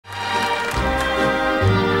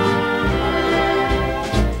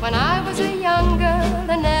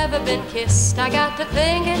been kissed, I got to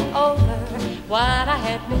thinking over what I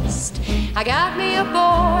had missed. I got me a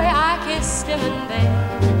boy, I kissed him and then,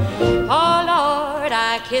 oh Lord,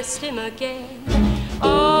 I kissed him again.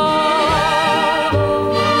 Oh,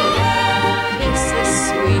 kisses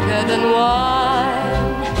sweeter than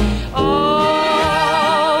wine. Oh,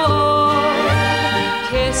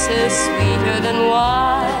 kisses sweeter than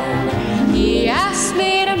wine. He asked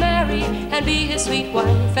me to marry and be his sweet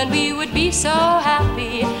wife, and we would be so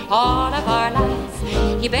happy all of our life.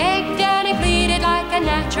 He begged and he pleaded like a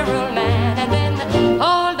natural man, and then,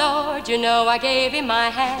 oh Lord, you know I gave him my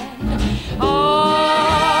hand. Oh,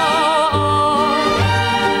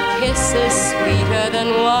 kisses sweeter than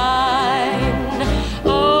wine.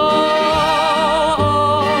 Oh,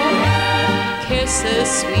 kisses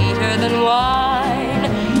sweeter than wine.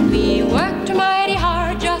 We worked mighty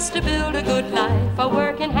hard just to build a good life, a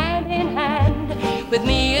working hand in hand with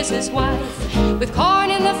me as his wife, with corn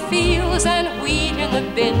in the fields and wheat in the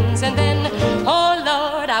bins, and then, oh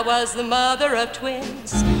Lord, I was the mother of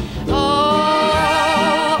twins. Oh,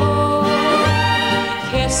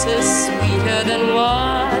 kisses sweeter than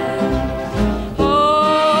wine.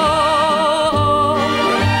 Oh,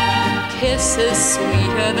 kisses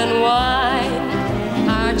sweeter than wine.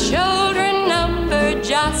 Our children numbered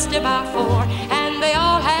just about 4, and they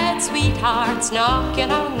all had sweethearts knocking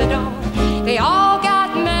on the door. They all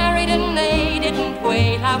got married and they didn't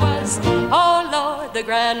wait. I was, oh Lord, the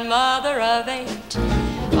grandmother of 8.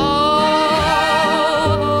 Oh,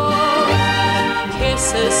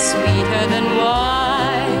 kisses sweeter than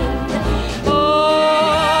wine.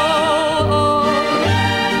 Oh,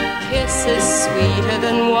 kisses sweeter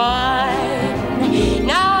than wine.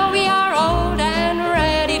 Now we are old and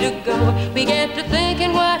ready to go. We get to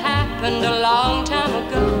thinking what happened a long time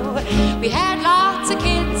ago. We had lots of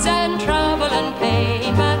kids and trouble and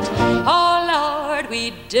pain, but oh Lord,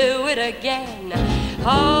 we'd do it again.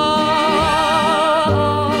 Oh,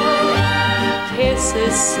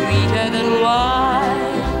 kisses sweeter than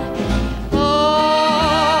wine.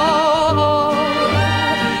 Oh,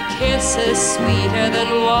 kisses sweeter than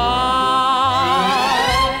wine.